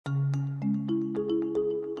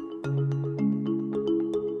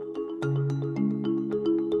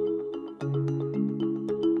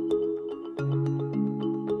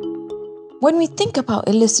When we think about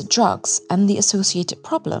illicit drugs and the associated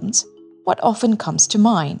problems, what often comes to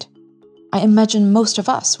mind? I imagine most of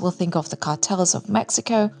us will think of the cartels of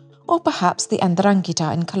Mexico or perhaps the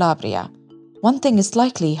Andrangheta in Calabria. One thing is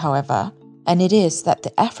likely, however, and it is that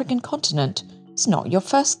the African continent is not your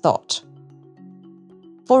first thought.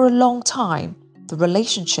 For a long time, the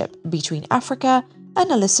relationship between Africa and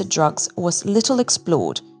illicit drugs was little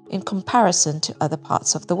explored in comparison to other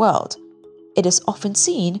parts of the world. It is often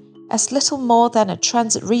seen as little more than a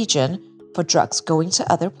transit region for drugs going to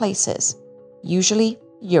other places, usually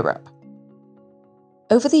Europe.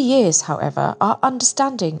 Over the years, however, our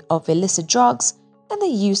understanding of illicit drugs and their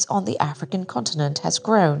use on the African continent has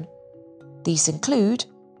grown. These include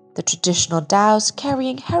the traditional dhows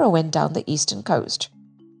carrying heroin down the eastern coast,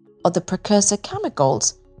 or the precursor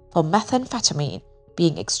chemicals for methamphetamine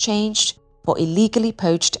being exchanged for illegally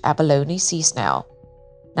poached abalone sea snail.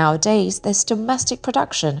 Nowadays, there's domestic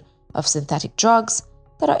production of synthetic drugs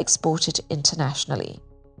that are exported internationally.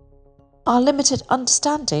 Our limited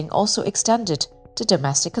understanding also extended to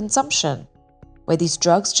domestic consumption. Were these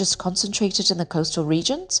drugs just concentrated in the coastal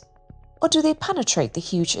regions? Or do they penetrate the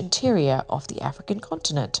huge interior of the African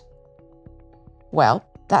continent? Well,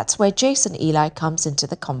 that's where Jason Eli comes into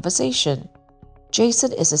the conversation.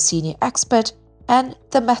 Jason is a senior expert and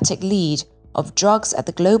thematic lead of drugs at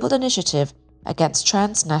the Global Initiative Against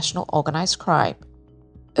Transnational Organized Crime.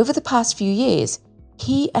 Over the past few years,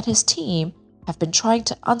 he and his team have been trying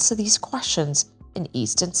to answer these questions in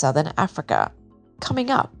East and Southern Africa, coming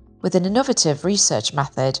up with an innovative research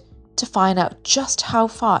method to find out just how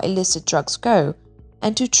far illicit drugs go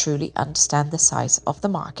and to truly understand the size of the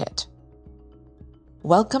market.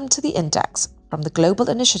 Welcome to the Index from the Global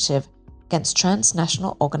Initiative Against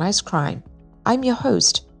Transnational Organized Crime. I'm your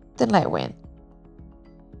host, Thinlewin.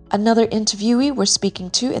 Another interviewee we're speaking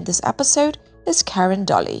to in this episode is Karen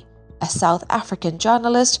Dolly, a South African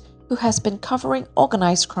journalist who has been covering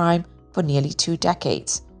organized crime for nearly 2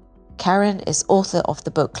 decades. Karen is author of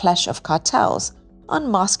the book Clash of Cartels,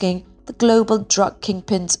 Unmasking the Global Drug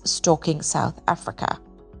Kingpins Stalking South Africa.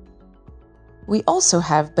 We also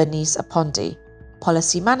have Bernice Apondi,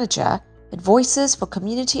 Policy Manager at Voices for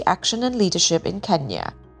Community Action and Leadership in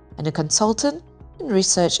Kenya, and a consultant in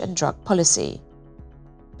research and drug policy.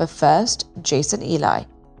 But first, Jason Eli,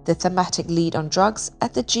 the thematic lead on drugs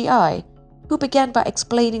at the GI, who began by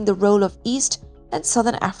explaining the role of East and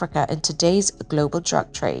Southern Africa in today's global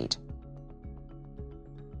drug trade.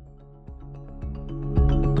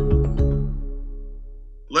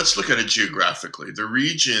 Let's look at it geographically. The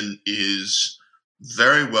region is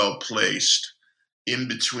very well placed in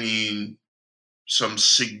between some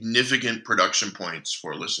significant production points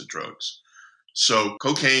for illicit drugs. So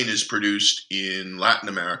cocaine is produced in Latin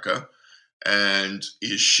America and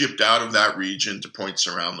is shipped out of that region to points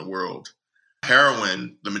around the world.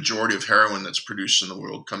 Heroin, the majority of heroin that's produced in the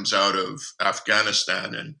world, comes out of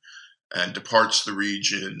Afghanistan and departs the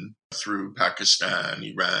region through Pakistan,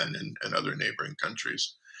 Iran, and other neighboring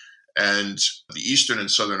countries. And the Eastern and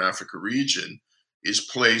Southern Africa region is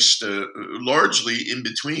placed largely in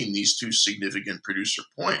between these two significant producer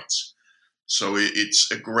points. So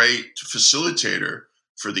it's a great facilitator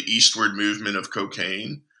for the eastward movement of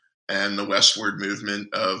cocaine and the westward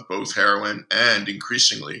movement of both heroin and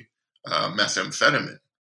increasingly methamphetamine.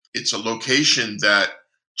 It's a location that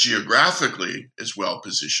geographically is well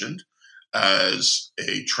positioned as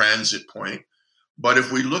a transit point. But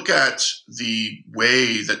if we look at the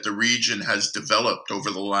way that the region has developed over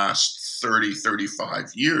the last 30,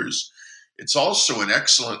 35 years, it's also an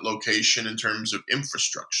excellent location in terms of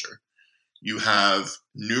infrastructure. You have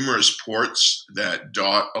numerous ports that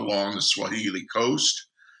dot along the Swahili coast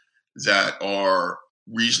that are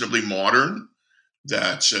reasonably modern,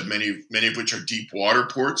 that many of which are deep water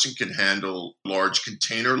ports and can handle large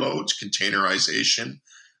container loads, containerization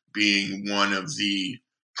being one of the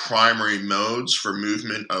primary modes for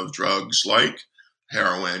movement of drugs like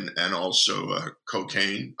heroin and also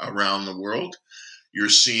cocaine around the world. You're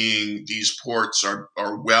seeing these ports are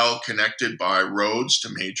well connected by roads to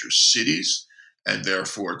major cities and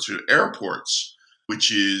therefore to airports, which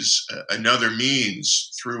is another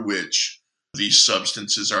means through which these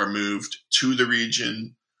substances are moved to the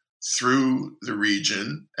region, through the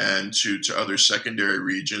region, and to other secondary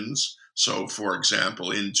regions. So, for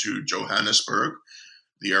example, into Johannesburg,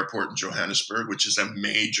 the airport in Johannesburg, which is a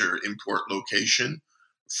major import location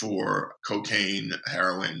for cocaine,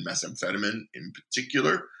 heroin, methamphetamine in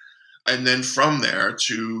particular. And then from there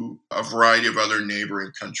to a variety of other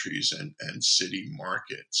neighboring countries and city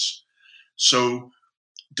markets. So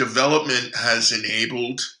development has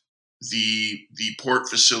enabled the port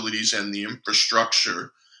facilities and the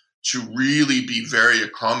infrastructure to really be very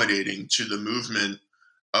accommodating to the movement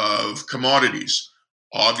of commodities,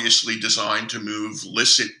 obviously designed to move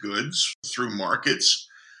licit goods through markets.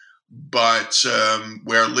 But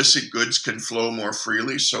where licit goods can flow more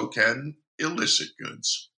freely, so can illicit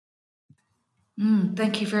goods.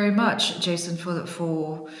 Thank you very much, Jason,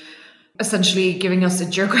 for essentially giving us a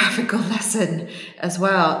geographical lesson as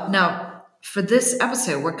well. Now, for this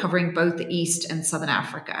episode, we're covering both the East and Southern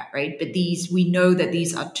Africa, right? But we know that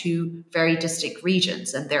these are two very distinct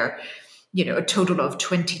regions, and they're a total of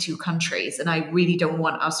 22 countries. And I really don't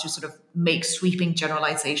want us to sort of make sweeping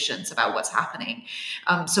generalizations about what's happening.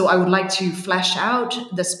 So I would like to flesh out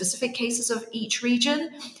the specific cases of each region.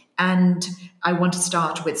 And I want to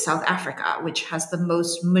start with South Africa, which has the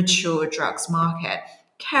most mature drugs market.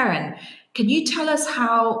 Karen, can you tell us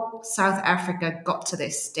how South Africa got to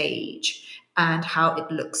this stage and how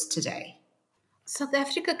it looks today? South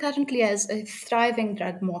Africa currently has a thriving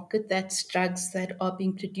drug market. That's drugs that are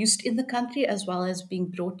being produced in the country as well as being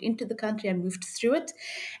brought into the country and moved through it.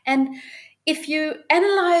 And if you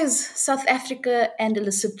analyze South Africa and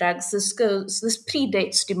illicit drugs, this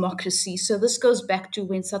predates democracy. So this goes back to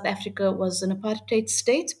when South Africa was an apartheid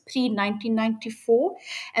state, pre-1994.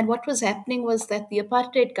 And what was happening was that the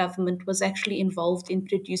apartheid government was actually involved in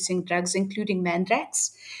producing drugs, including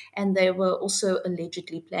mandrax. And they were also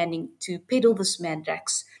allegedly planning to peddle this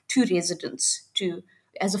mandrax to residents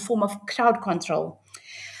as a form of crowd control.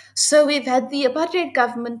 So we've had the apartheid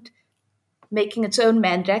government making its own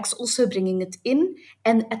mandrax, also bringing it in.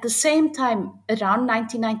 And at the same time, around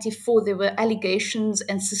 1994, there were allegations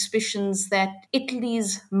and suspicions that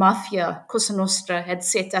Italy's mafia, Cosa Nostra, had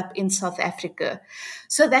set up in South Africa.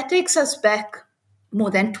 So that takes us back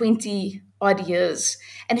more than 20 odd years.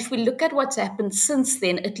 And if we look at what's happened since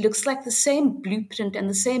then, it looks like the same blueprint and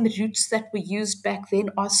the same routes that were used back then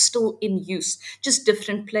are still in use, just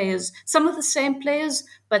different players. Some of the same players,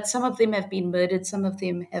 but some of them have been murdered, some of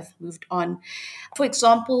them have moved on. For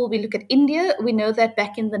example, we look at India. We know that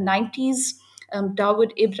back in the 90s,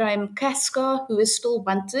 Dawood Ibrahim Kaskar, who is still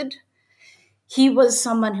wanted, he was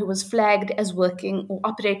someone who was flagged as working or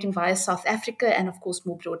operating via South Africa and, of course,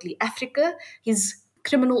 more broadly, Africa. His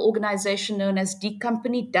criminal organization known as D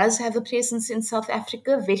Company does have a presence in South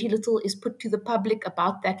Africa. Very little is put to the public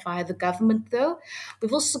about that via the government, though.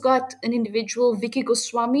 We've also got an individual, Vicky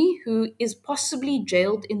Goswami, who is possibly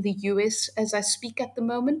jailed in the US as I speak at the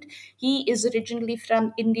moment. He is originally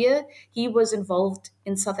from India. He was involved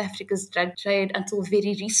in South Africa's drug trade until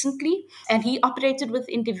very recently, and he operated with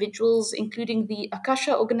individuals, including the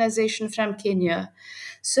Akasha organization from Kenya.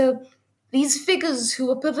 So these figures who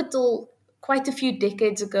were pivotal quite a few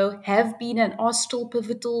decades ago have been and are still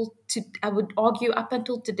pivotal to, I would argue, up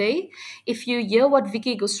until today. If you hear what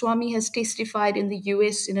Vicky Goswami has testified in the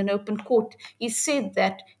US in an open court, he said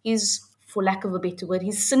that for lack of a better word,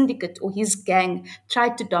 his syndicate or his gang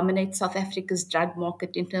tried to dominate South Africa's drug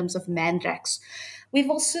market in terms of mandrax. We've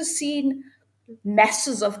also seen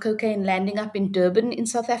masses of cocaine landing up in Durban in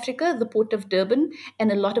South Africa, the port of Durban, and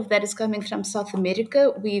a lot of that is coming from South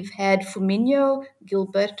America. We've had Firmino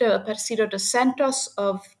Gilberto Aparecido dos Santos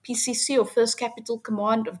of PCC, or First Capital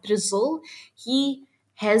Command of Brazil. He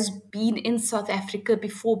has been in South Africa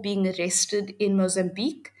before being arrested in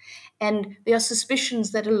Mozambique. And there are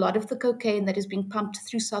suspicions that a lot of the cocaine that is being pumped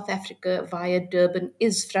through South Africa via Durban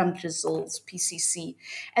is from Brazil's PCC.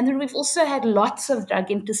 And then we've also had lots of drug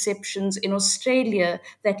interceptions in Australia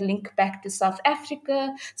that link back to South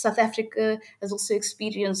Africa. South Africa has also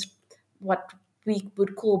experienced what we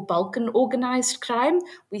would call Balkan organized crime.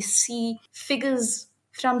 We see figures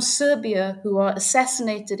from Serbia who are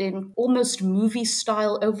assassinated in almost movie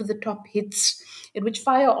style over the top hits in which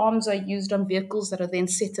firearms are used on vehicles that are then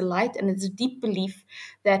set alight. And it's a deep belief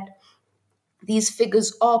that these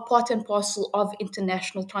figures are part and parcel of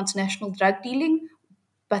international, transnational drug dealing,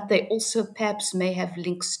 but they also perhaps may have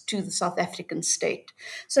links to the South African state.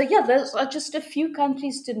 So, yeah, those are just a few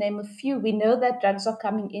countries to name a few. We know that drugs are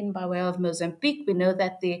coming in by way of Mozambique. We know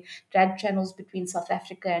that the drug channels between South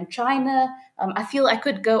Africa and China. I feel I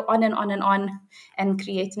could go on and on and on and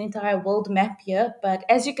create an entire world map here. But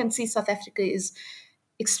as you can see, South Africa is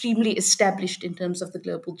extremely established in terms of the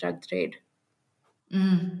global drug trade.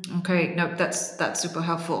 Okay, no, that's super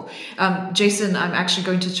helpful. Jason, I'm actually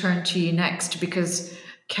going to turn to you next because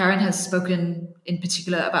Karen has spoken in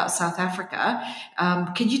particular about South Africa.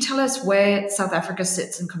 Can you tell us where South Africa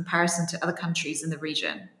sits in comparison to other countries in the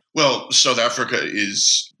region? Well, South Africa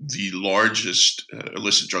is the largest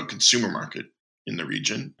illicit drug consumer market in the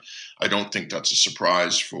region. I don't think that's a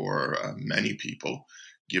surprise for many people,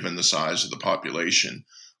 given the size of the population.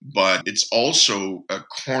 But it's also a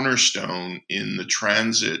cornerstone in the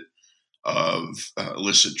transit of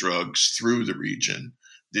illicit drugs through the region.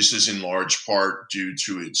 This is in large part due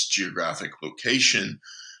to its geographic location,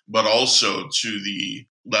 but also to the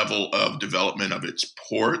level of development of its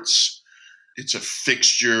ports. It's a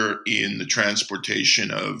fixture in the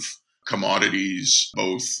transportation of commodities,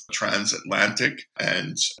 both transatlantic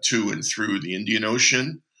and to and through the Indian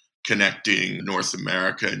Ocean, connecting North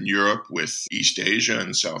America and Europe with East Asia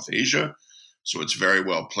and South Asia. So it's very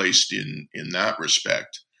well placed in that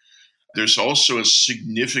respect. There's also a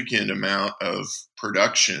significant amount of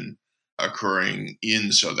production occurring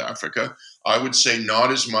in South Africa. I would say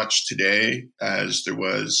not as much today as there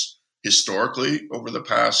was historically over the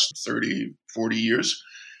past 30, 40 years,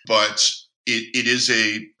 but it is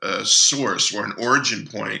a source or an origin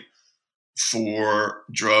point for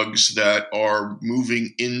drugs that are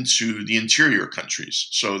moving into the interior countries.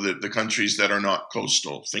 So the countries that are not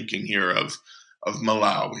coastal, thinking here of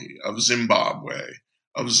Malawi, of Zimbabwe,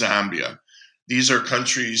 of Zambia. These are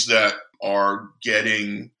countries that are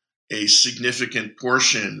getting a significant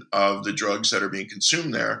portion of the drugs that are being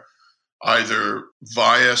consumed there, either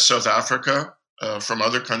via South Africa from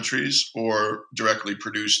other countries or directly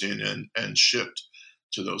produced in and shipped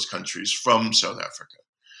to those countries from South Africa.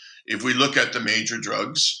 If we look at the major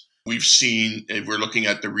drugs, we've seen, if we're looking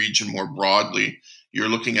at the region more broadly, you're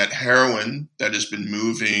looking at heroin that has been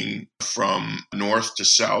moving from north to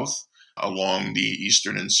south along the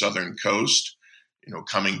eastern and southern coast,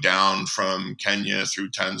 coming down from Kenya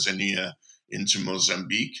through Tanzania into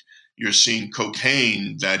Mozambique. You're seeing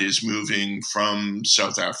cocaine that is moving from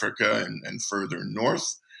South Africa and further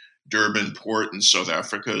north. Durban port in South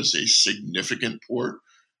Africa is a significant port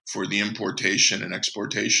for the importation and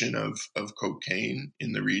exportation of cocaine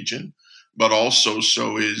in the region. But also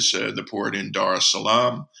so is the port in Dar es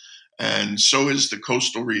Salaam, and so is the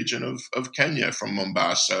coastal region of Kenya from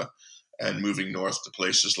Mombasa and moving north to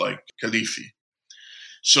places like Kilifi.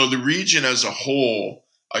 So the region as a whole,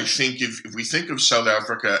 I think if we think of South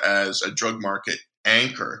Africa as a drug market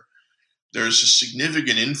anchor, there's a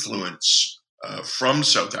significant influence from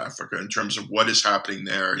South Africa in terms of what is happening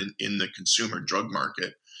there in the consumer drug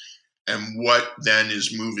market and what then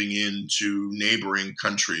is moving into neighboring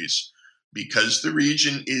countries, because the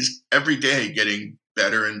region is every day getting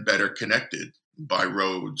better and better connected by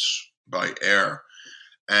roads, by air.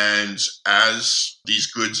 And as these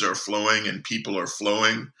goods are flowing and people are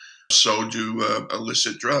flowing, so do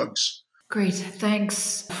illicit drugs. Great.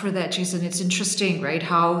 Thanks for that, Jason. It's interesting, right?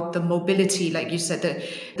 How the mobility, like you said,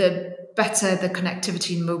 the better the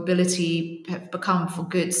connectivity and mobility have become for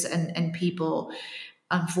goods and people.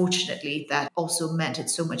 Unfortunately, that also meant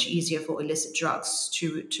it's so much easier for illicit drugs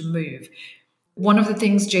to move. One of the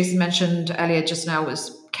things Jason mentioned earlier just now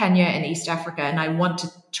was Kenya and East Africa, and I want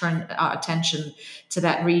to turn our attention to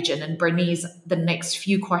that region. And Bernice, the next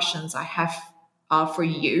few questions I have are for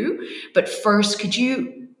you. But first, could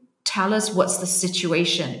you tell us what's the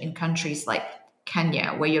situation in countries like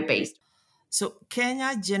Kenya, where you're based? So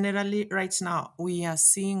Kenya generally right now, we are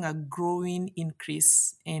seeing a growing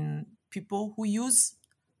increase in people who use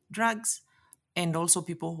drugs and also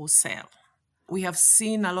people who sell. We have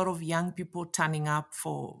seen a lot of young people turning up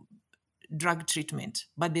for drug treatment,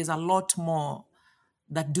 but there's a lot more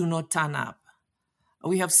that do not turn up.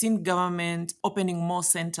 We have seen government opening more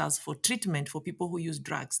centers for treatment for people who use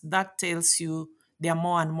drugs. That tells you there are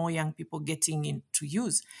more and more young people getting into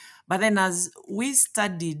use. But then as we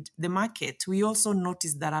studied the market, we also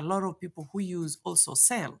noticed that a lot of people who use also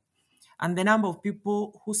sell. And the number of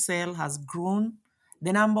people who sell has grown.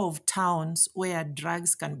 The number of towns where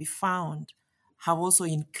drugs can be found have also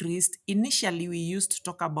increased. Initially, we used to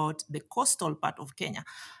talk about the coastal part of Kenya.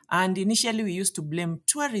 And initially, we used to blame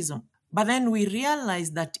tourism. But then we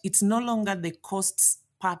realized that it's no longer the coast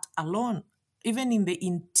part alone. Even in the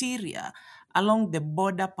interior, along the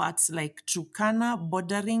border parts like Turkana,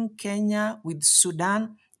 bordering Kenya with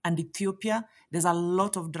Sudan and Ethiopia, there's a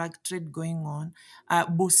lot of drug trade going on.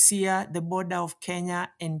 Busia, the border of Kenya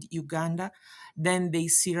and Uganda. Then the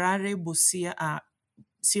Sirare, Busia,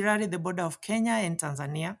 Sirare, the border of Kenya and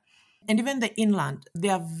Tanzania. And even the inland,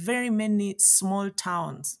 there are very many small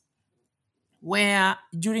towns where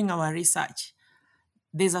during our research,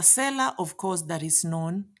 there's a seller, of course, that is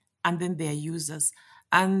known, and then there are users.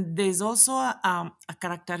 And there's also a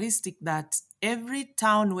characteristic that every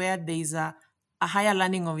town where there's a higher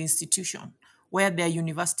learning of institution, where there are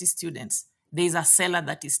university students, there's a seller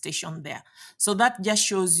that is stationed there. So that just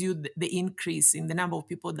shows you the increase in the number of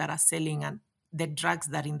people that are selling and the drugs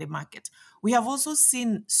that are in the market. We have also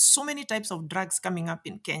seen so many types of drugs coming up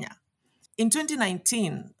in Kenya. In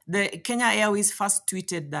 2019, the Kenya Airways first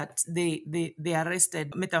tweeted that they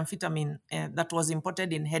arrested methamphetamine that was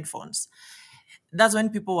imported in headphones. That's when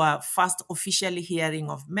people were first officially hearing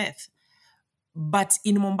of meth. But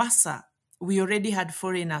in Mombasa, we already had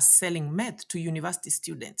foreigners selling meth to university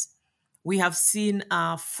students. We have seen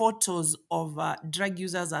photos of drug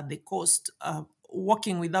users at the coast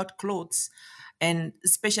walking without clothes, and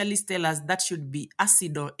specialists tell us that should be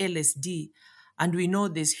acid or LSD. And we know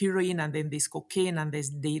there's heroin and then there's cocaine and there's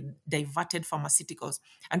diverted pharmaceuticals.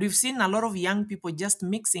 And we've seen a lot of young people just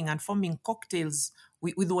mixing and forming cocktails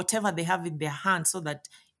with whatever they have in their hands so that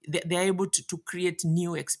they're able to create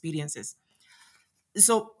new experiences.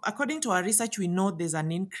 So according to our research, we know there's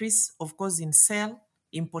an increase, of course, in sale,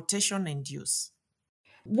 importation, and use.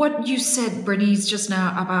 What you said, Bernice, just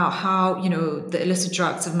now about how, the illicit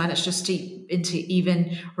drugs have managed to steep into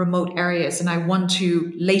even remote areas. And I want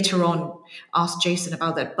to later on ask Jason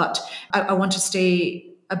about that. But I want to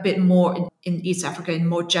stay a bit more in East Africa in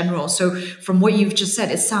more general. So from what you've just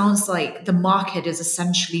said, it sounds like the market is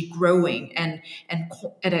essentially growing and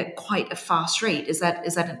at a quite a fast rate. Is that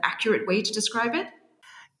an accurate way to describe it?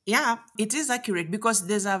 Yeah, it is accurate because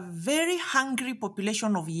there's a very hungry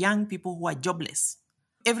population of young people who are jobless.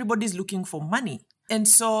 Everybody's looking for money. And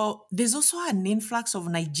so there's also an influx of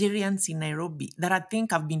Nigerians in Nairobi that I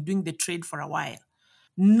think have been doing the trade for a while.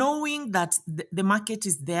 Knowing that the market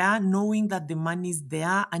is there, knowing that the money is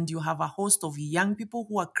there, and you have a host of young people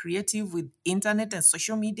who are creative with internet and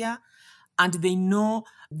social media, and they know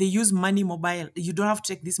they use money mobile. You don't have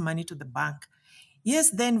to take this money to the bank.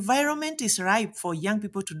 Yes, the environment is ripe for young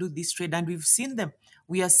people to do this trade, and we've seen them.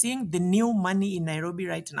 We are seeing the new money in Nairobi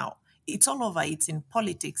right now. It's all over. It's in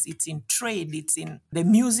politics, it's in trade, it's in the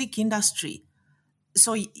music industry.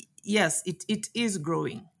 So, yes, it is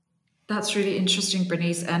growing. That's really interesting,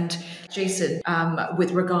 Bernice. And Jason,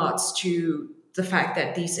 with regards to the fact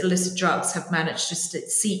that these illicit drugs have managed to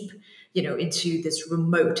seep, into this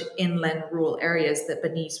remote inland rural areas that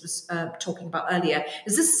Bernice was talking about earlier.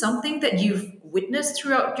 Is this something that you've witnessed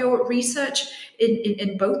throughout your research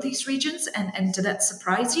in both these regions? And did that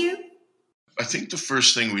surprise you? I think the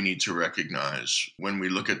first thing we need to recognize when we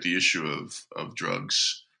look at the issue of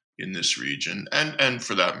drugs in this region, and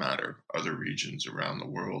for that matter, other regions around the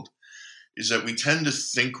world, is that we tend to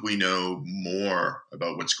think we know more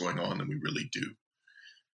about what's going on than we really do.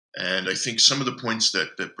 And I think some of the points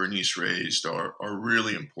that Bernice raised are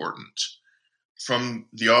really important. From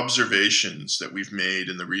the observations that we've made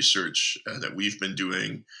in the research that we've been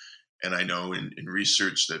doing, and I know in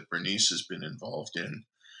research that Bernice has been involved in,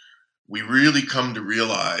 we really come to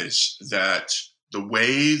realize that the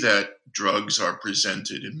way that drugs are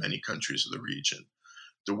presented in many countries of the region,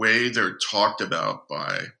 the way they're talked about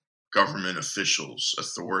by government officials,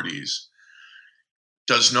 authorities,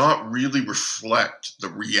 does not really reflect the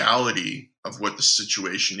reality of what the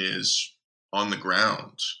situation is on the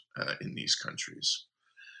ground in these countries.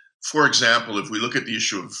 For example, if we look at the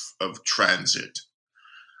issue of transit,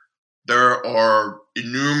 there are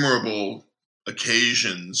innumerable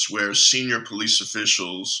occasions where senior police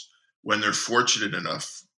officials, when they're fortunate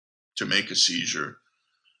enough to make a seizure,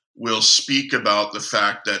 will speak about the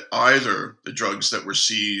fact that either the drugs that were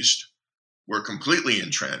seized were completely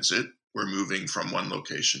in transit, were moving from one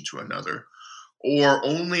location to another, or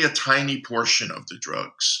only a tiny portion of the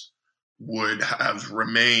drugs would have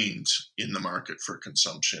remained in the market for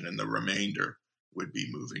consumption and the remainder would be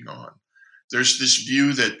moving on. There's this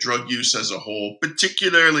view that drug use as a whole,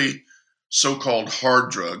 particularly so-called hard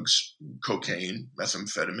drugs, cocaine,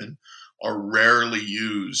 methamphetamine, are rarely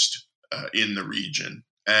used in the region.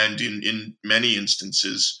 And in many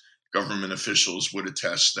instances, government officials would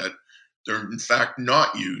attest that they're in fact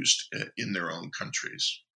not used in their own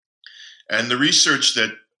countries. And the research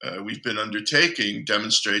that we've been undertaking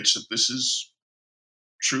demonstrates that this is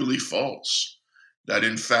truly false, that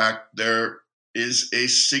in fact there is a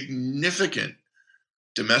significant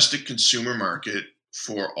domestic consumer market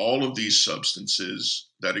for all of these substances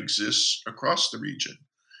that exists across the region.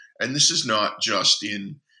 And this is not just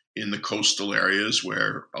in the coastal areas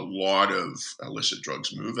where a lot of illicit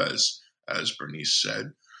drugs move, as Bernice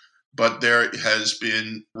said, but there has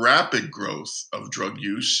been rapid growth of drug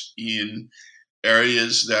use in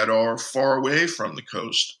areas that are far away from the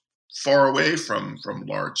coast, far away from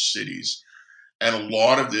large cities. And a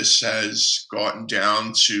lot of this has gotten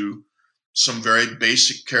down to some very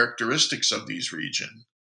basic characteristics of these regions.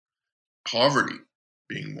 Poverty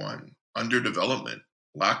being one, underdevelopment,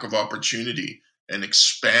 lack of opportunity, an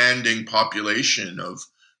expanding population of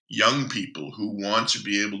young people who want to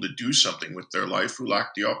be able to do something with their life, who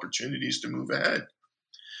lack the opportunities to move ahead.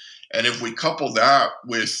 And if we couple that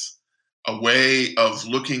with a way of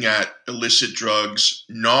looking at illicit drugs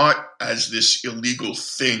not as this illegal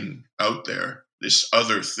thing out there, this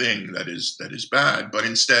other thing that is bad, but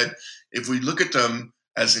instead, if we look at them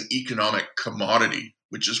as an economic commodity,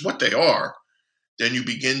 which is what they are, then you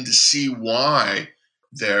begin to see why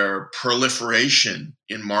their proliferation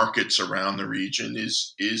in markets around the region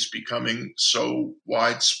is becoming so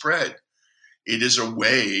widespread. It is a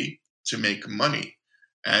way to make money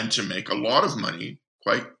and to make a lot of money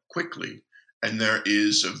quite quickly. And there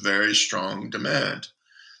is a very strong demand.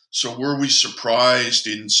 So were we surprised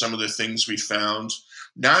in some of the things we found?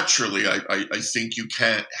 Naturally, I think you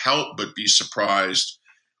can't help but be surprised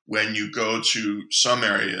when you go to some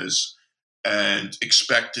areas and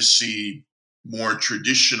expect to see more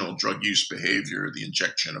traditional drug use behavior, the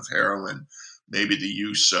injection of heroin, maybe the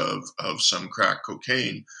use of some crack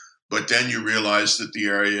cocaine. But then you realize that the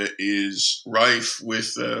area is rife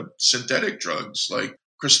with synthetic drugs like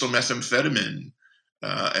crystal methamphetamine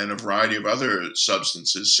and a variety of other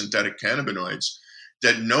substances, synthetic cannabinoids,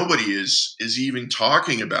 that nobody is even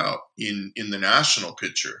talking about in the national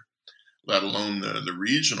picture, let alone the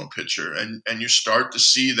regional picture. And you start to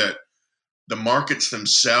see that the markets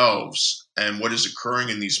themselves and what is occurring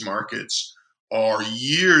in these markets are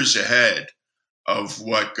years ahead of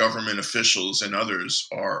what government officials and others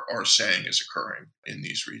are saying is occurring in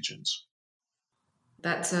these regions.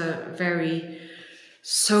 That's a very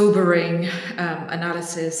sobering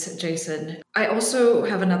analysis, Jason. I also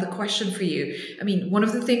have another question for you. I mean, one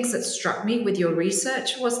of the things that struck me with your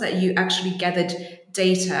research was that you actually gathered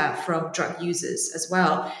data from drug users as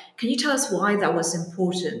well. Can you tell us why that was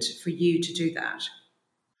important for you to do that?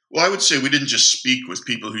 Well, I would say we didn't just speak with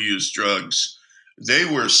people who use drugs. They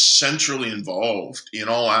were centrally involved in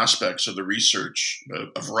all aspects of the research,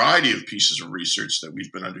 a variety of pieces of research that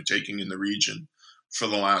we've been undertaking in the region for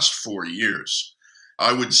the last 4 years.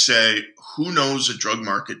 I would say, who knows a drug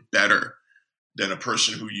market better than a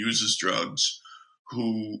person who uses drugs,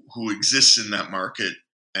 who exists in that market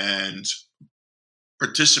and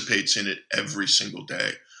participates in it every single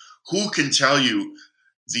day? Who can tell you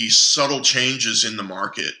the subtle changes in the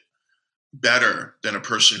market better than a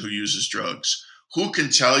person who uses drugs? Who can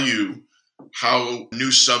tell you how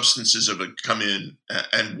new substances have come in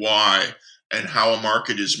and why, and how a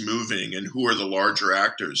market is moving, and who are the larger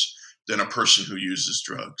actors than a person who uses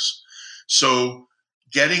drugs? So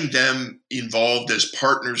getting them involved as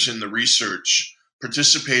partners in the research,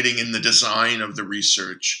 participating in the design of the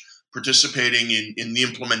research, participating in the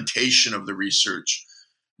implementation of the research,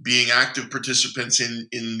 being active participants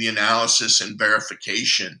in the analysis and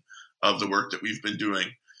verification of the work that we've been doing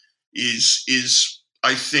is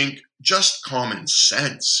I think just common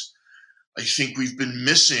sense. I think we've been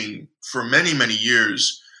missing for many, many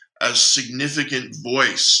years a significant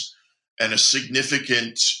voice and a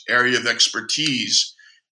significant area of expertise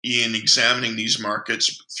in examining these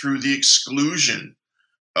markets through the exclusion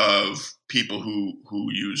of people who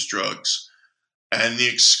use drugs and the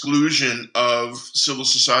exclusion of civil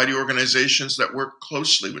society organizations that work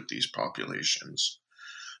closely with these populations.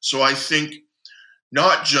 So I think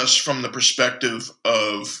not just from the perspective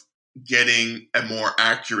of getting a more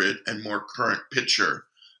accurate and more current picture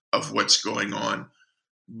of what's going on,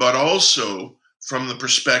 but also from the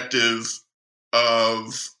perspective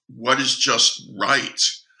of what is just right.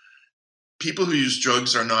 People who use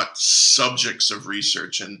drugs are not subjects of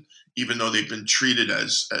research, and even though they've been treated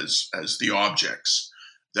as the objects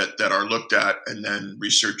that are looked at, and then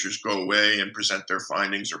researchers go away and present their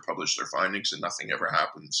findings or publish their findings, and nothing ever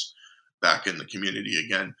happens back in the community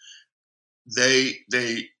again. They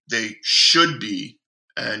should be,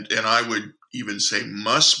 and I would even say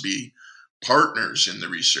must be, partners in the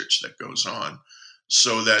research that goes on,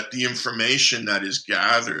 so that the information that is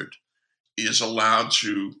gathered is allowed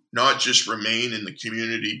to not just remain in the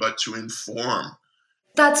community, but to inform.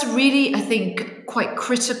 That's really, I think, quite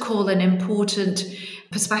critical and important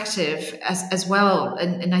perspective as well.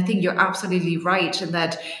 And I think you're absolutely right in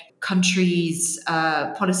that countries,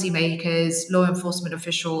 policymakers, law enforcement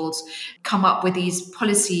officials come up with these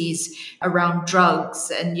policies around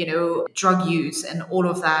drugs and, drug use and all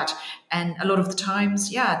of that. And a lot of the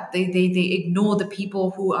times, yeah, they ignore the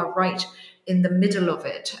people who are right in the middle of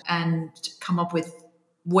it and come up with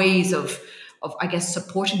ways of I guess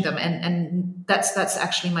supporting them, and that's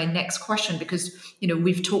actually my next question, because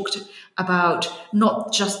we've talked about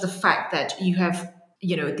not just the fact that you have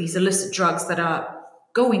these illicit drugs that are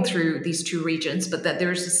going through these two regions, but that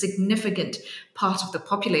there is a significant part of the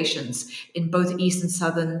populations in both East and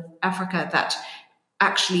Southern Africa that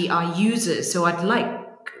actually are users. So I'd like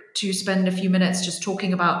to spend a few minutes just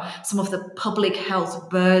talking about some of the public health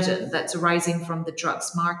burden that's arising from the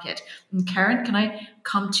drugs market. And Karen, can I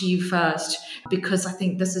come to you first? Because I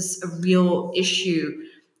think this is a real issue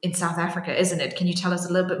in South Africa, isn't it? Can you tell us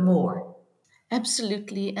a little bit more?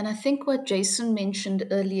 Absolutely. And I think what Jason mentioned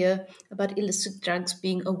earlier about illicit drugs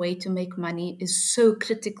being a way to make money is so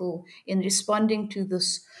critical in responding to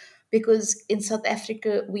this. Because in South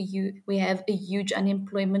Africa, we have a huge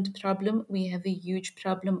unemployment problem. We have a huge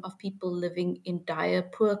problem of people living in dire,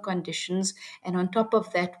 poor conditions. And on top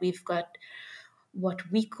of that, we've got what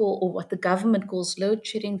we call, or what the government calls, load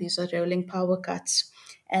shedding. These are rolling power cuts.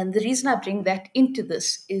 And the reason I bring that into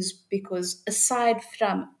this is because aside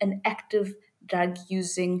from an active drug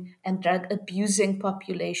using and drug abusing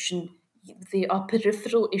population, there are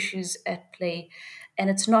peripheral issues at play. And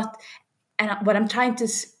it's not, and what I'm trying to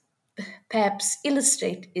perhaps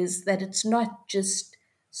illustrate is that it's not just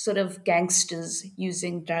sort of gangsters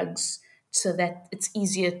using drugs so that it's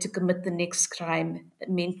easier to commit the next crime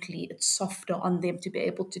mentally. It's softer on them to be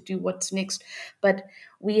able to do what's next. But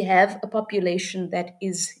we have a population that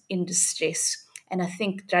is in distress. And I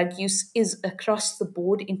think drug use is across the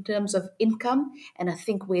board in terms of income. And I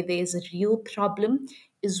think where there's a real problem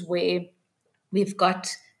is where we've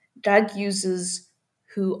got drug users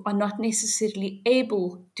who are not necessarily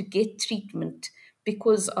able to get treatment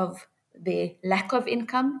because of their lack of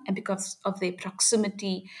income and because of their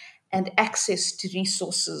proximity and access to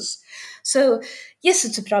resources. So, yes,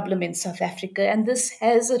 it's a problem in South Africa, and this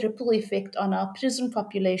has a ripple effect on our prison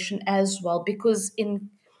population as well, because in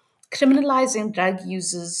criminalizing drug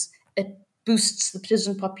users, it boosts the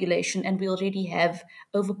prison population, and we already have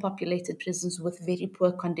overpopulated prisons with very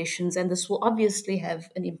poor conditions, and this will obviously have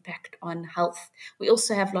an impact on health. We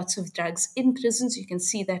also have lots of drugs in prisons. You can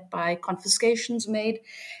see that by confiscations made.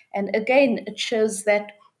 And again, it shows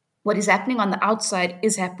that what is happening on the outside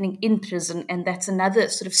is happening in prison, and that's another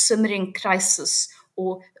sort of simmering crisis,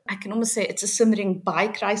 or I can almost say it's a simmering by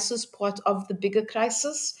crisis, part of the bigger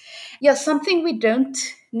crisis. Yeah, something we don't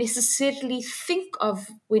necessarily think of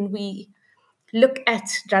when we look at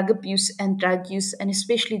drug abuse and drug use, and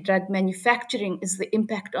especially drug manufacturing, is the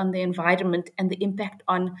impact on the environment and the impact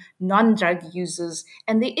on non drug users.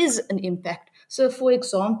 And there is an impact. So, for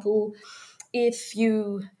example, if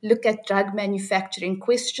you look at drug manufacturing,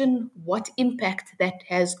 question what impact that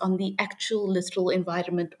has on the actual literal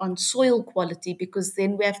environment, on soil quality, because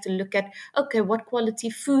then we have to look at, okay, what quality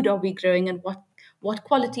food are we growing, and what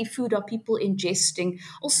quality food are people ingesting?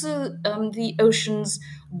 Also, the oceans,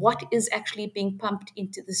 what is actually being pumped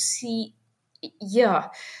into the sea? Yeah,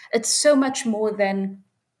 it's so much more than,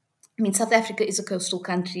 I mean, South Africa is a coastal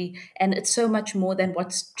country, and it's so much more than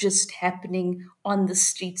what's just happening on the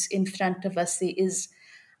streets in front of us. There is,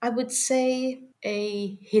 I would say,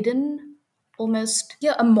 a hidden, almost,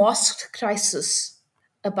 yeah, a masked crisis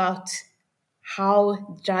about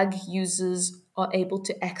how drug users are able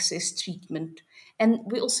to access treatment. And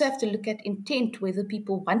we also have to look at intent, whether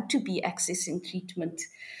people want to be accessing treatment.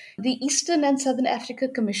 The Eastern and Southern Africa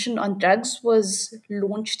Commission on Drugs was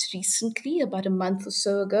launched recently, about a month or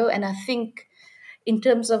so ago. And I think, in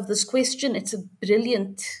terms of this question, it's a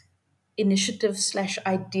brilliant initiative slash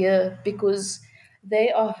idea, because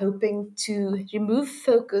they are hoping to remove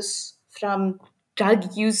focus from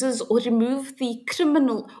drug users, or remove the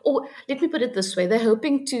criminal, or let me put it this way, they're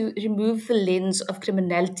hoping to remove the lens of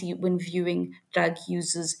criminality when viewing drug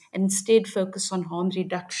users, and instead focus on harm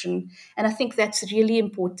reduction. And I think that's really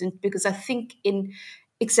important, because I think in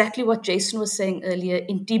exactly what Jason was saying earlier,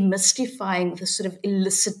 in demystifying the sort of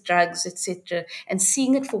illicit drugs, etc., and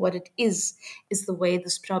seeing it for what it is the way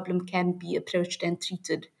this problem can be approached and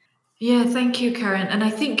treated. Yeah, thank you, Karen. And I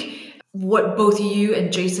think what both you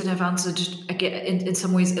and Jason have answered again in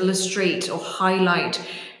some ways illustrate or highlight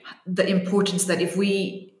the importance that if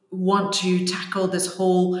we want to tackle this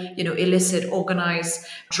whole, illicit organized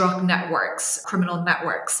drug networks, criminal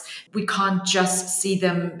networks, we can't just see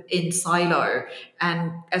them in silo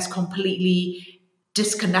and as completely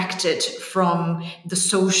disconnected from the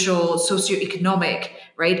socioeconomic,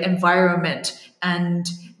 right, environment and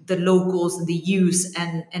the locals and the youth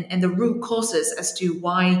and the root causes as to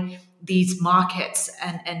why these markets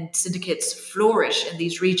and syndicates flourish in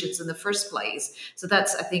these regions in the first place. So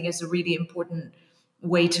that's, I think, is a really important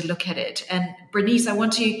way to look at it. And Bernice, I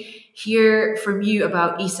want to hear from you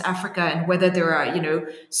about East Africa and whether there are,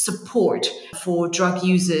 support for drug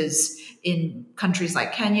users in countries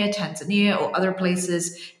like Kenya, Tanzania, or other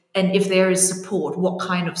places. And if there is support, what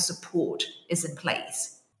kind of support is in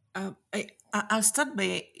place? I'll start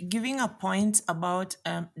by giving a point about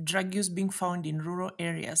drug use being found in rural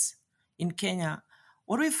areas in Kenya.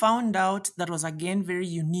 What we found out that was again very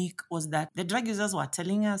unique was that the drug users were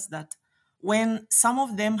telling us that when some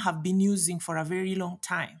of them have been using for a very long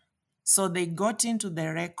time, so they got into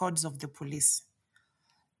the records of the police.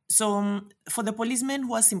 So for the policemen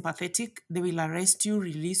who are sympathetic, they will arrest you,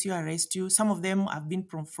 release you, arrest you. Some of them have been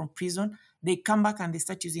from prison. They come back and they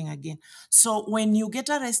start using again. So when you get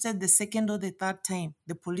arrested the second or the third time,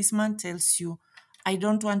 the policeman tells you, I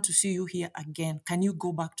don't want to see you here again. Can you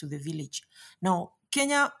go back to the village? Now,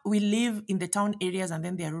 Kenya, we live in the town areas and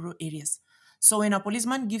then there are rural areas. So when a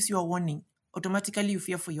policeman gives you a warning, automatically you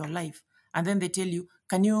fear for your life. And then they tell you,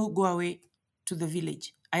 can you go away to the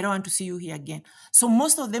village? I don't want to see you here again. So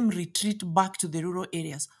most of them retreat back to the rural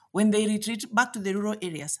areas. When they retreat back to the rural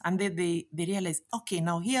areas and then they realize, okay,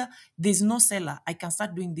 now here there's no seller, I can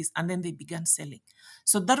start doing this. And then they began selling.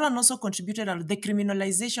 So that one also contributed to the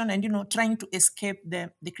criminalization and, trying to escape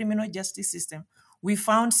the criminal justice system. We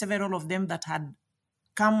found several of them that had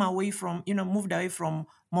come away from, moved away from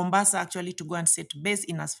Mombasa actually to go and set base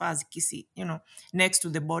in as far as Kisii, next to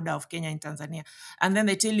the border of Kenya and Tanzania. And then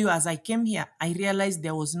they tell you, as I came here, I realized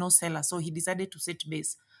there was no seller. So he decided to set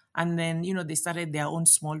base. And then, they started their own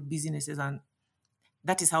small businesses and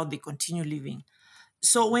that is how they continue living.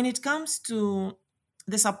 So when it comes to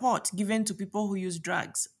the support given to people who use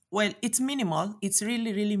drugs, well, it's minimal. It's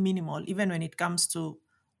really, really minimal, even when it comes to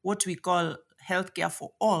what we call healthcare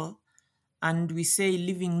for all, and we say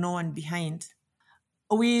leaving no one behind.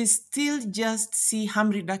 We still just see harm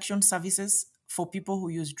reduction services for people who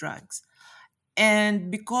use drugs. And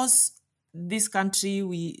because this country,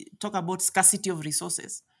 we talk about scarcity of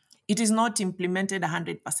resources, it is not implemented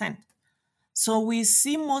 100%. So we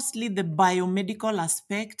see mostly the biomedical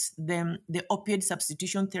aspect, the opioid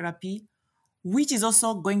substitution therapy, which is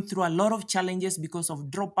also going through a lot of challenges because of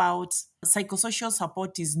dropouts. Psychosocial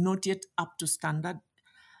support is not yet up to standard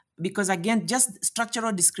because, again, just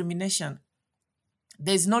structural discrimination.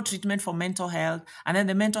 There's no treatment for mental health, and then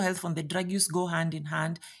the mental health from the drug use go hand in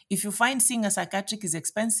hand. If you find seeing a psychiatric is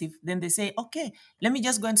expensive, then they say, okay, let me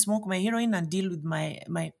just go and smoke my heroin and deal with my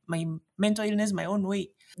mental illness my own way.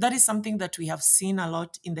 That is something that we have seen a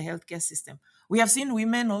lot in the healthcare system. We have seen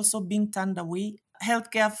women also being turned away,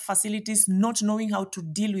 healthcare facilities not knowing how to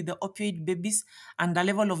deal with the opioid babies and the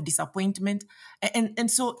level of disappointment. And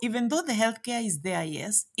so even though the healthcare is there,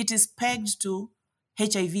 yes, it is pegged to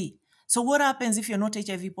HIV. So what happens if you're not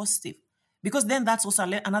HIV positive? Because then that's also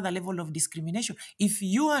another level of discrimination. If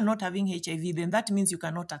you are not having HIV, then that means you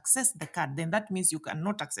cannot access the card. Then that means you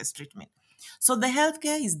cannot access treatment. So the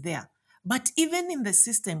healthcare is there. But even in the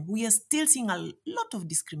system, we are still seeing a lot of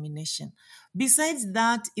discrimination. Besides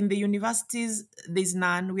that, in the universities, there's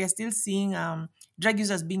none. We are still seeing drug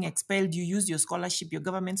users being expelled. You use your scholarship, your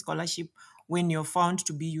government scholarship, when you're found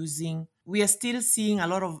to be using. We are still seeing a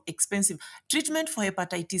lot of expensive treatment for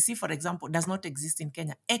hepatitis C, for example, does not exist in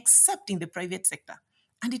Kenya, except in the private sector.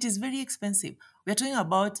 And it is very expensive. We're talking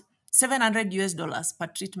about $700 per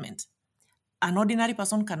treatment. An ordinary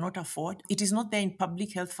person cannot afford. It is not there in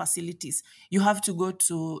public health facilities. You have to go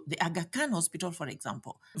to the Aga Khan hospital, for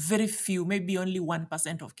example. Very few, maybe only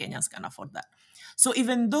 1% of Kenyans can afford that. So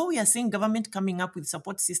even though we are seeing government coming up with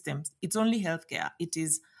support systems, it's only healthcare. It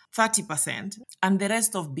is 30%, and the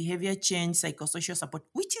rest of behavior change, psychosocial support,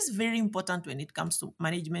 which is very important when it comes to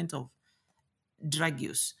management of drug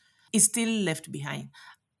use, is still left behind.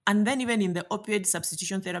 And then even in the opioid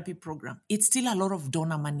substitution therapy program, it's still a lot of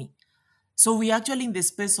donor money. So we're actually in the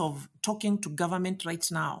space of talking to government right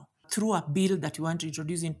now through a bill that we want to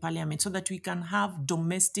introduce in parliament so that we can have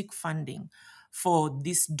domestic funding for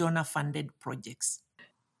these donor-funded projects.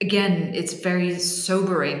 Again, it's very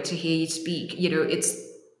sobering to hear you speak.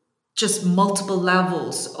 It's just multiple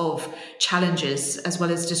levels of challenges as well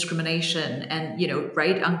as discrimination and,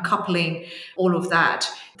 right, uncoupling all of that,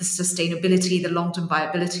 the sustainability, the long-term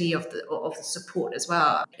viability of the support as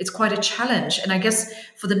well. It's quite a challenge. And I guess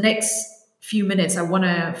for the next few minutes, I want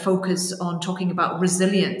to focus on talking about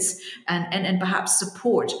resilience and perhaps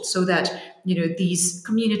support so that, these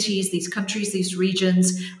communities, these countries, these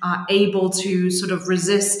regions are able to sort of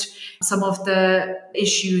resist some of the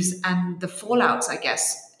issues and the fallouts, I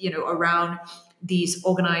guess, around these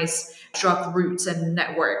organized drug routes and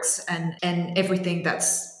networks and everything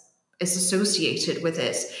that's is associated with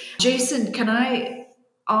it. Jason, can I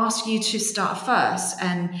ask you to start first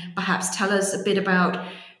and perhaps tell us a bit about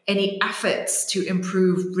any efforts to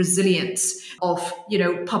improve resilience of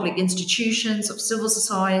public institutions, of civil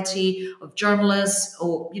society, of journalists,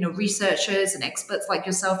 or researchers and experts like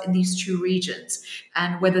yourself in these two regions,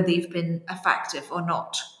 and whether they've been effective or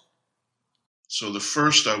not? So the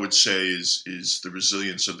first I would say is the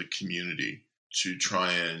resilience of the community to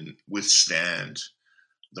try and withstand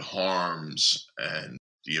the harms and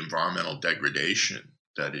the environmental degradation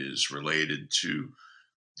that is related to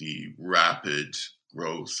the rapid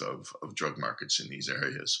growth of drug markets in these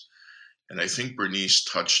areas. And I think Bernice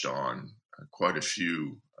touched on quite a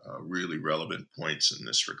few really relevant points in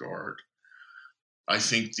this regard. I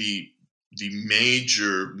think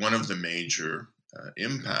one of the major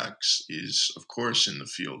impacts is, of course, in the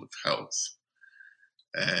field of health.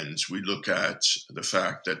 And we look at the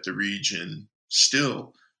fact that the region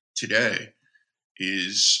still today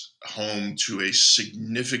is home to a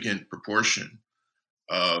significant proportion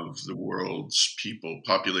of the world's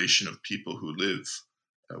population of people who live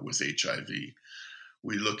with HIV.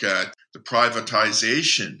 We look at the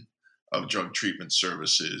privatization of drug treatment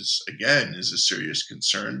services, again, is a serious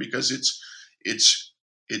concern because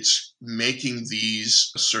it's making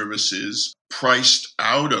these services priced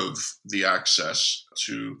out of the access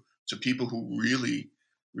to people who really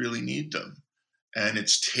need them. And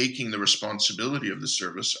it's taking the responsibility of the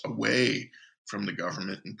service away from the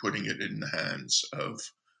government and putting it in the hands of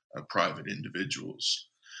private individuals.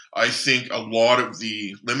 I think a lot of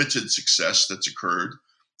the limited success that's occurred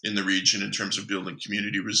in the region in terms of building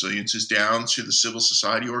community resilience is down to the civil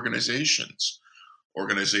society organizations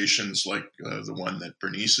like the one that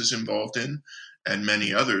Bernice is involved in, and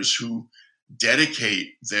many others who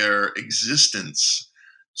dedicate their existence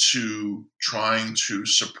to trying to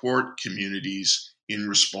support communities in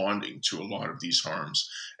responding to a lot of these harms,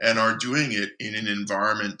 and are doing it in an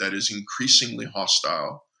environment that is increasingly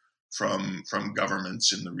hostile from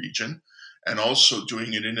governments in the region, and also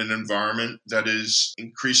doing it in an environment that is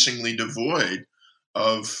increasingly devoid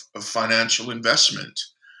of financial investment,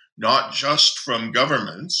 not just from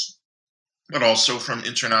governments, but also from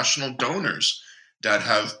international donors that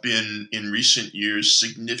have been in recent years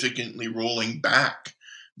significantly rolling back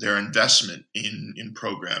their investment in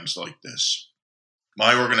programs like this.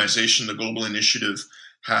 My organization, the Global Initiative,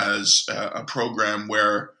 has a program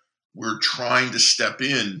where we're trying to step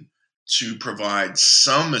in to provide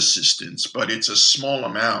some assistance, but it's a small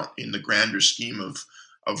amount in the grander scheme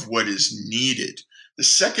of what is needed. The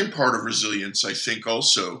second part of resilience, I think,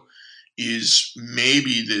 also is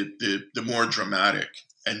maybe the more dramatic,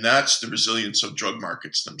 and that's the resilience of drug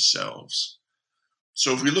markets themselves.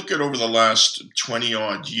 So if we look at over the last 20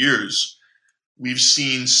 odd years, we've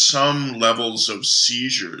seen some levels of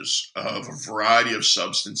seizures of a variety of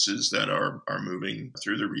substances that are moving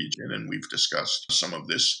through the region, and we've discussed some of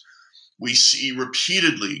this. We see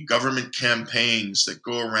repeatedly government campaigns that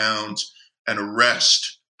go around and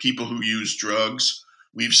arrest people who use drugs.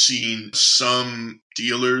 We've seen some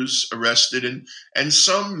dealers arrested and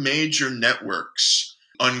some major networks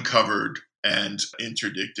uncovered and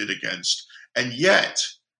interdicted against. And yet,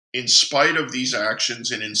 in spite of these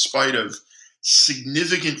actions and in spite of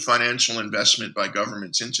significant financial investment by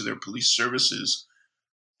governments into their police services,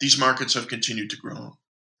 these markets have continued to grow.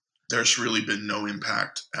 There's really been no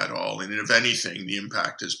impact at all. And if anything, the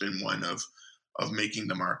impact has been one of making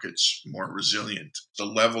the markets more resilient. The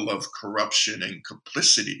level of corruption and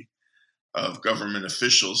complicity of government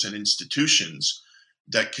officials and institutions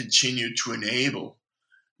that continue to enable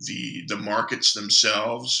the markets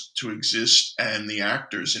themselves to exist and the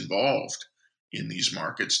actors involved in these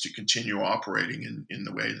markets to continue operating in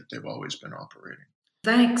the way that they've always been operating.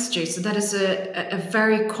 Thanks, Jason. That is a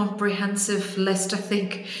very comprehensive list, I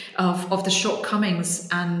think, of the shortcomings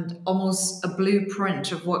and almost a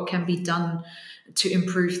blueprint of what can be done to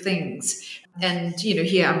improve things. And,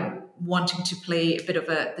 here I'm wanting to play a bit of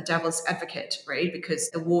the devil's advocate, right? Because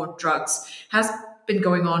the war on drugs has been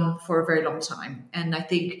going on for a very long time. And I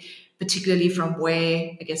think particularly from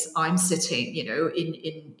where I guess I'm sitting,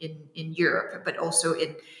 in Europe, but also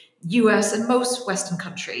in US and most Western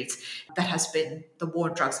countries, the war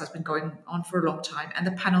on drugs has been going on for a long time, and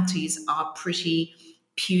the penalties are pretty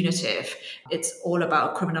punitive. It's all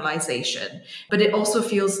about criminalization, but it also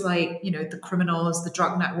feels like the criminals, the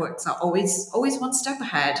drug networks are always one step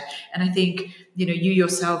ahead. And I think you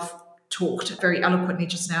yourself talked very eloquently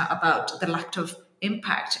just now about the lack of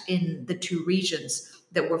impact in the two regions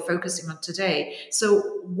that we're focusing on today.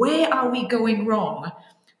 So where are we going wrong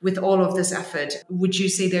with all of this effort? Would you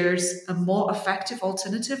say there's a more effective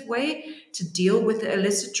alternative way to deal with the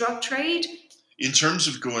illicit drug trade? In terms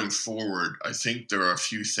of going forward, I think there are a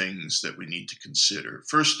few things that we need to consider.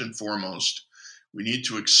 First and foremost, we need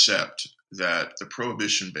to accept that the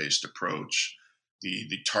prohibition-based approach,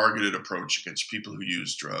 the targeted approach against people who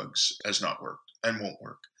use drugs, has not worked and won't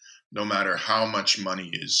work, no matter how much money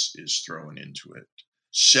is thrown into it.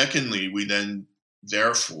 Secondly, we then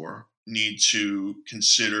therefore need to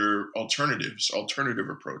consider alternative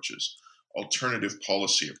approaches, alternative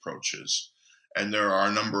policy approaches. And there are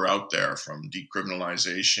a number out there, from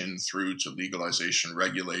decriminalization through to legalization,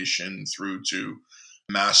 regulation, through to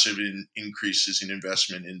massive increases in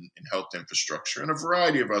investment in health infrastructure and a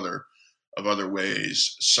variety of other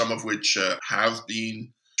ways, some of which have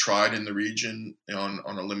been tried in the region on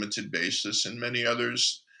a limited basis, and many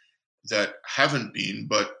others that haven't been,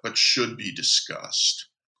 but should be discussed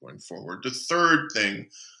going forward. The third thing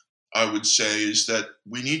I would say is that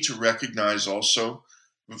we need to recognize also,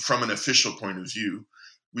 from an official point of view,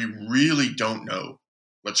 we really don't know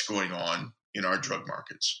what's going on in our drug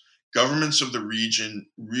markets. Governments of the region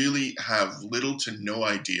really have little to no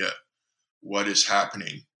idea what is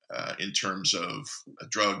happening in terms of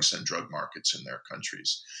drugs and drug markets in their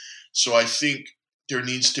countries. So I think there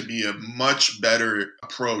needs to be a much better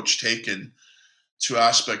approach taken to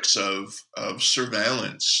aspects of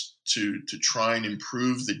surveillance to try and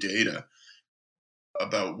improve the data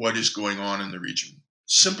about what is going on in the region.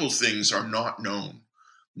 Simple things are not known.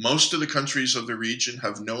 Most of the countries of the region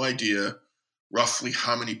have no idea roughly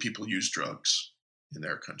how many people use drugs in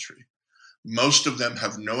their country. Most of them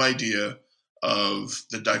have no idea of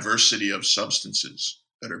the diversity of substances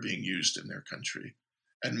that are being used in their country.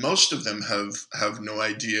 And most of them have no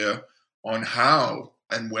idea on how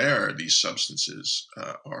and where these substances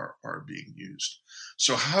are being used.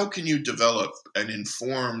 So how can you develop an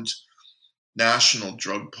informed national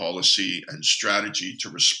drug policy and strategy to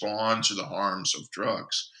respond to the harms of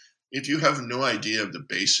drugs if you have no idea of the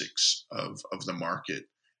basics of the market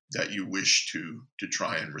that you wish to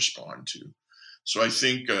try and respond to? So I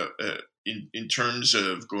think in terms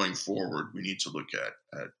of going forward, we need to look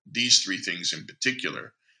at these three things in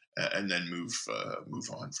particular, and then move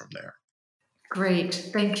on from there. Great.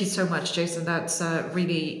 Thank you so much, Jason. That's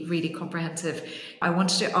really, really comprehensive. I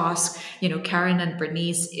wanted to ask, Karen and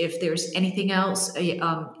Bernice, if there's anything else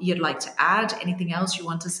you'd like to add, anything else you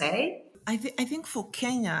want to say? I think for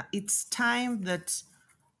Kenya, it's time that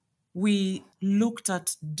we looked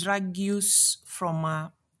at drug use from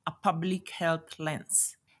a public health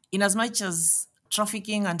lens. In as much as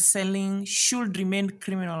trafficking and selling should remain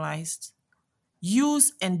criminalized,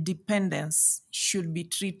 use and dependence should be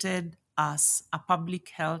treated as a public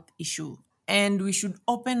health issue. And we should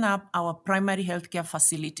open up our primary healthcare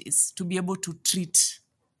facilities to be able to treat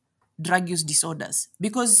drug use disorders.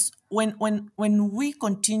 Because when we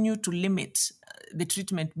continue to limit the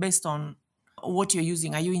treatment based on what you're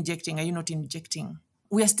using, are you injecting, are you not injecting,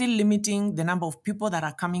 we are still limiting the number of people that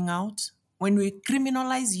are coming out. When we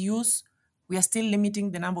criminalize use, we are still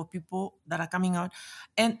limiting the number of people that are coming out.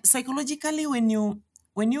 And psychologically, when you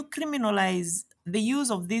criminalize the use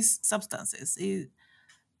of these substances,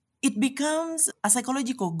 it becomes a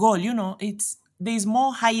psychological goal. There's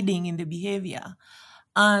more hiding in the behavior.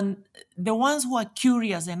 And the ones who are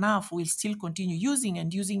curious enough will still continue using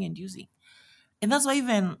and using and using. And that's why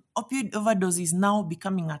even opioid overdose is now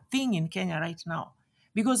becoming a thing in Kenya right now.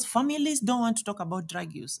 Because families don't want to talk about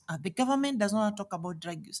drug use. The government does not want to talk about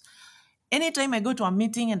drug use. Anytime I go to a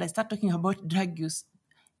meeting and I start talking about drug use,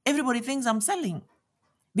 everybody thinks I'm selling.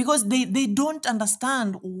 Because they don't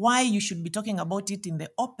understand why you should be talking about it in the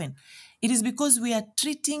open. It is because we are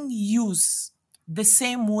treating use the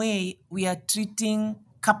same way we are treating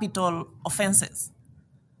capital offenses.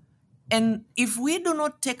 And if we do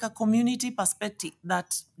not take a community perspective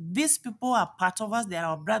that these people are part of us, they are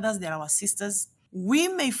our brothers, they are our sisters, we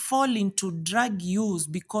may fall into drug use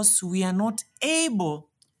because we are not able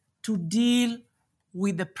to deal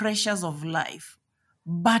with the pressures of life.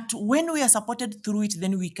 But when we are supported through it,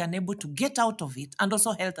 then we can able to get out of it and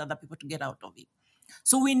also help other people to get out of it.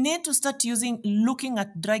 So we need to start looking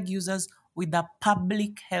at drug users with a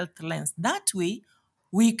public health lens. That way,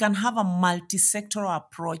 we can have a multi-sectoral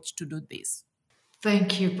approach to do this.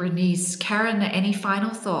 Thank you, Bernice. Karen, any final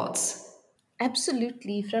thoughts?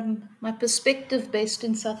 Absolutely. From my perspective based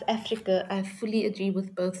in South Africa, I fully agree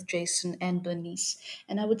with both Jason and Bernice.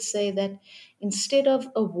 And I would say that instead of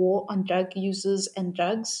a war on drug users and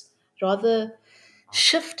drugs, rather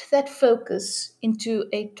shift that focus into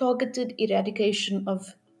a targeted eradication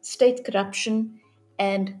of state corruption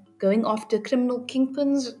and going after criminal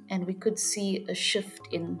kingpins, and we could see a shift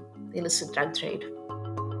in the illicit drug trade.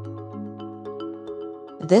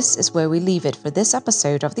 This is where we leave it for this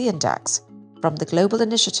episode of The Index from the Global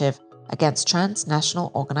Initiative Against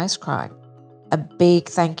Transnational Organized Crime. A big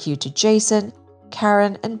thank you to Jason,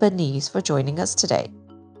 Karen, and Bernice for joining us today.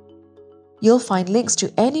 You'll find links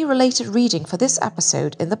to any related reading for this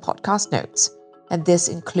episode in the podcast notes, and this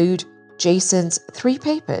include Jason's 3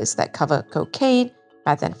 papers that cover cocaine,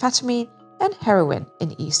 methamphetamine, and heroin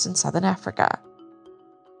in East and Southern Africa.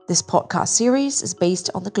 This podcast series is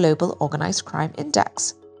based on the Global Organized Crime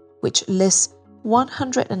Index, which lists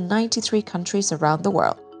 193 countries around the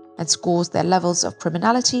world and scores their levels of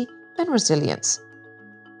criminality and resilience.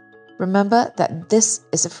 Remember that this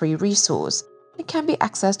is a free resource and can be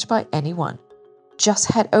accessed by anyone.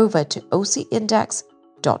 Just head over to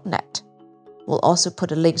ocindex.net. We'll also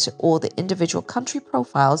put a link to all the individual country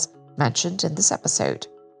profiles mentioned in this episode.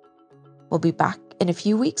 We'll be back in a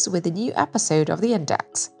few weeks with a new episode of The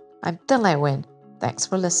Index. I'm Tin Lei Win. Thanks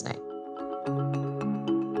for listening.